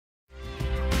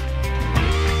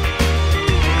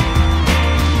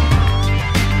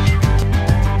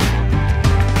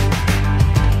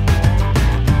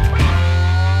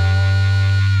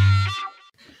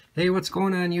Hey, what's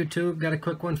going on YouTube? Got a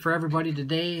quick one for everybody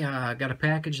today. Got a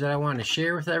package that I want to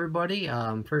share with everybody.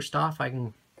 First off,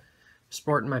 I'm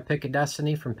sporting my Pick of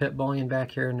Destiny from Pit Bullion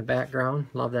back here in the background.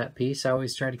 Love that piece. I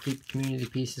always try to keep community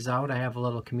pieces out. I have a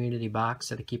little community box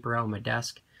that I keep around my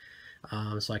desk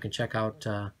so I can check out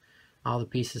all the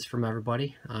pieces from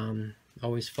everybody.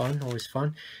 Always fun, always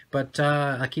fun. But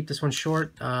I keep this one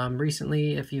short.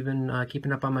 Recently, if you've been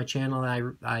keeping up on my channel,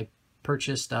 I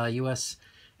purchased U.S.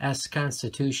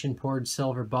 Constitution poured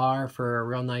silver bar for a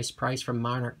real nice price from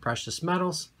Monarch Precious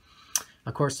Metals.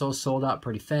 Of course, those sold out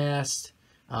pretty fast.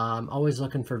 Always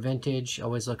looking for vintage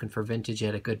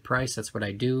at a good price. That's what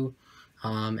I do.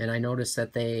 And I noticed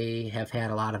that they have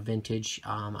had a lot of vintage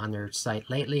on their site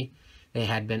lately. They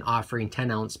had been offering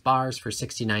 10-ounce bars for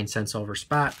 69 cents over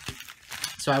spot.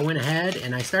 So I went ahead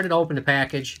and I started to open the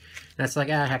package. And it's like,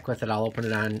 heck with it, I'll open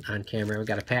it on camera. We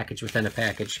got a package within a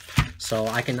package. So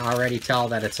I can already tell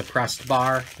that it's a pressed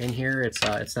bar in here.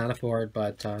 It's not a poured,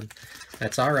 but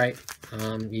that's all right.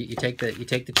 You take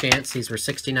the chance. These were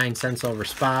 69 cents over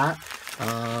spot.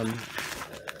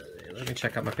 Let me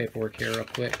check out my paperwork here real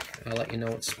quick. I'll let you know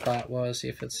what spot was, see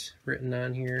if it's written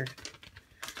on here.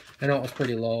 I know it was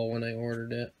pretty low when I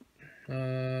ordered it.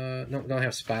 No, don't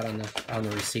have spot on the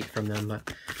receipt from them,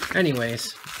 but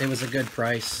anyways, it was a good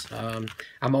price.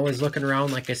 I'm always looking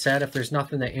around. Like I said, if there's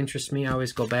nothing that interests me, I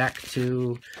always go back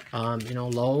to you know,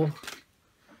 low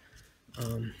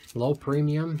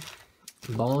premium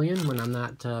bullion when I'm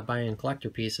not buying collector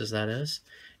pieces, that is.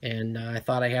 And I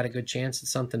thought I had a good chance at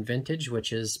something vintage,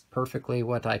 which is perfectly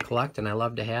what I collect and I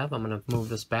love to have. I'm going to move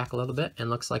this back a little bit, and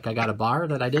looks like I got a bar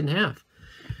that I didn't have,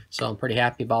 so I'm pretty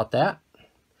happy about that.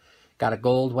 Got a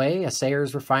gold weigh, a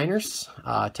Sayers Refiners,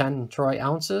 10 troy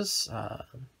ounces. Of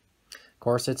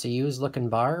course, it's a used looking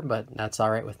bar, but that's all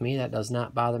right with me. That does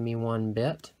not bother me one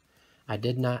bit. I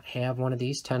did not have one of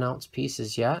these 10-ounce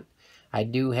pieces yet. I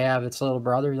do have its little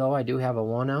brother, though. I do have a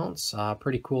 1-ounce,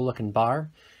 pretty cool looking bar.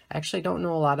 I actually don't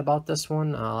know a lot about this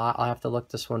one. I'll have to look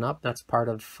this one up. That's part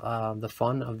of the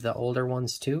fun of the older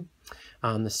ones, too.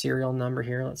 The serial number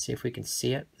here, let's see if we can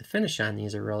see it. The finish on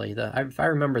these are really, if I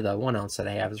remember, the 1-ounce that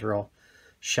I have is real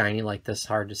shiny like this,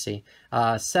 hard to see.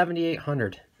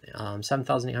 7800,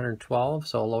 7812,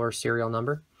 so a lower serial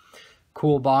number.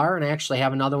 Cool bar, and I actually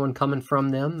have another one coming from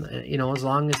them. You know, as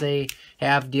long as they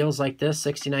have deals like this,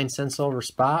 69 cents over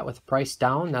spot with the price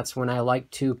down, that's when I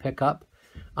like to pick up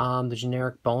the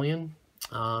generic bullion,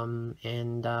 and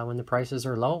when the prices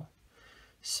are low.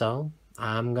 So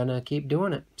I'm gonna keep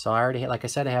doing it. So I already, like I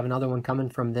said, I have another one coming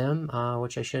from them,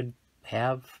 which I should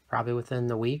have probably within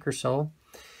the week or so,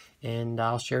 and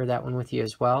I'll share that one with you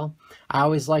as well. I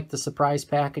always like the surprise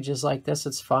packages like this.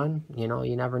 It's fun. You know,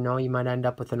 you never know, you might end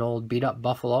up with an old beat up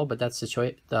Buffalo, but that's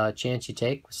the chance you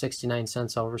take with 69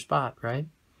 cents over spot, right?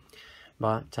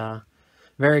 But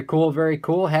very cool, very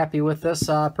cool. Happy with this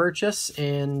purchase,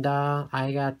 and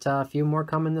I got a few more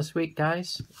coming this week,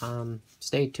 guys.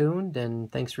 Stay tuned,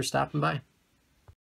 and thanks for stopping by.